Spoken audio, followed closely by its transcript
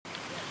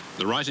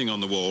The writing on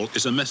the wall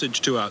is a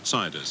message to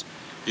outsiders.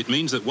 It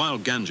means that while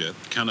ganja,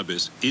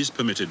 cannabis, is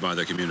permitted by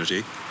the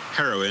community,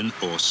 heroin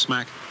or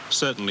smack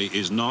certainly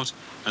is not,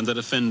 and that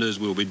offenders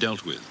will be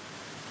dealt with.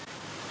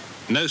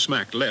 No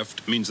smack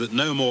left means that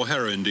no more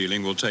heroin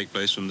dealing will take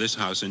place from this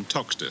house in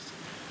Toxteth.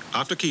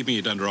 After keeping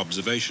it under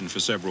observation for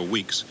several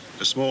weeks,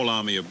 a small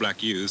army of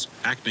black youths,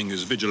 acting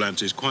as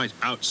vigilantes quite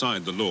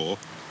outside the law,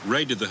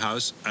 raided the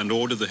house and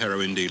ordered the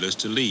heroin dealers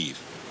to leave.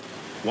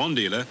 One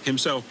dealer,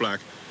 himself black,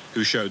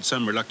 who showed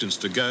some reluctance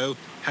to go,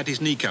 had his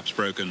kneecaps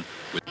broken.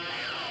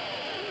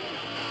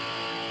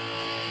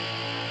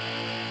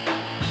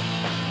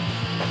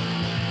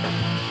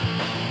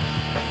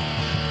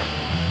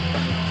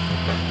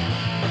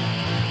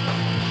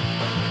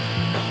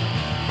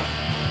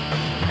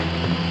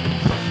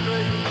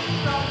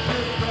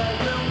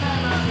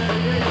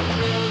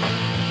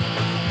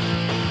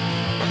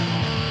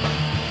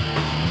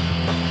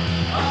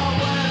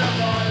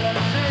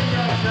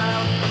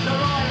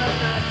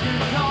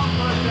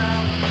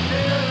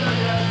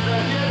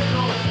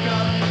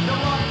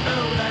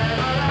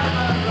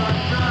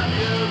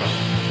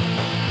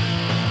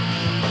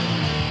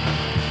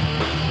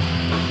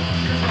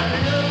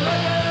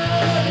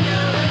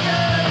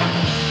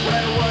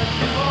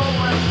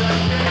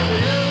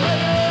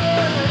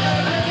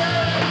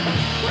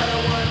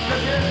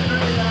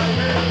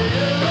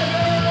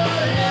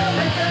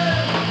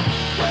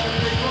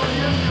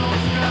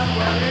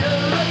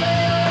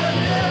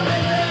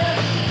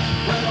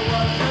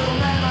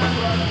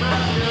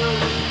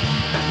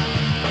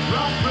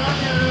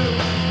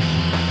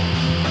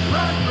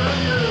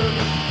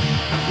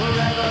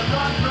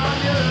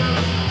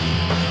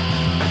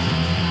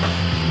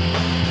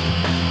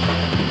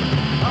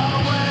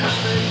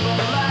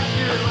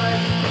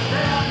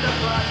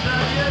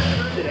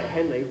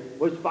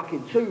 Was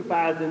fucking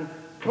 2,000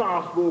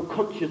 class war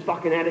conscious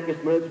fucking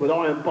anarchist minutes with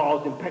iron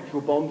bars and petrol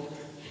bombs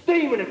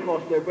steaming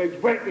across their bridge,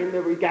 wrecking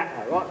the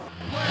regatta, right?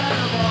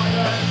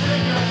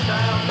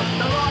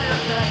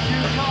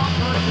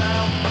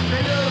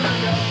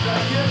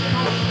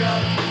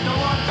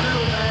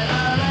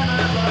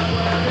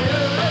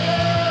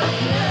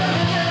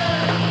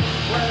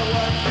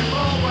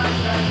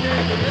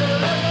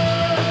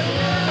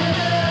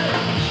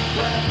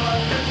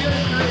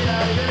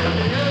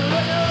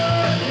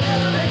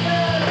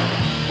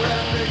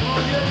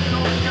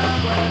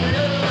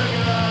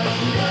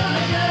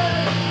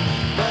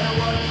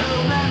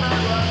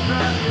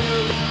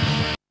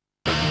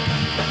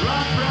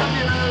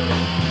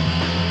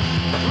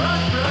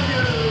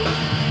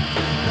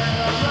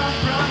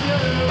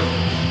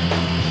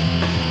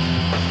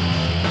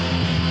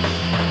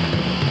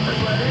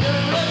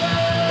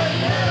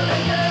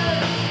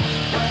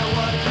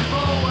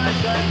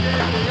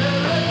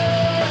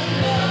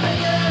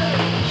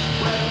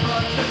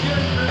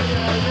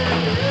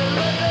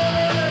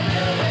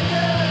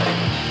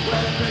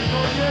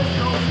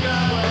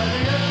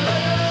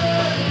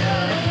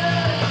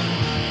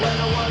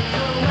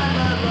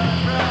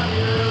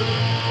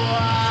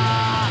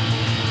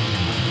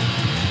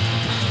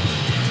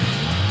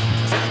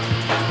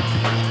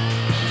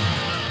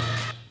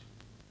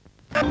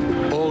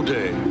 All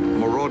day,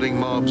 marauding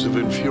mobs of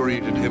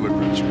infuriated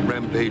immigrants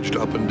rampaged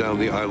up and down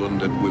the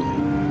island at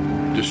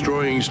will,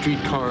 destroying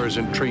streetcars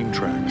and train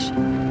tracks,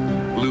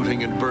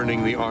 looting and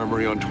burning the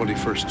armory on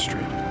 21st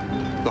Street,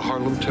 the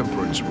Harlem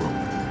Temperance Room,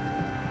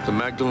 the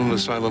Magdalene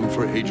Asylum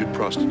for Aged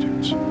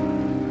Prostitutes,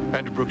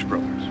 and Brooks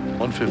Brothers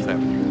on 5th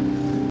Avenue.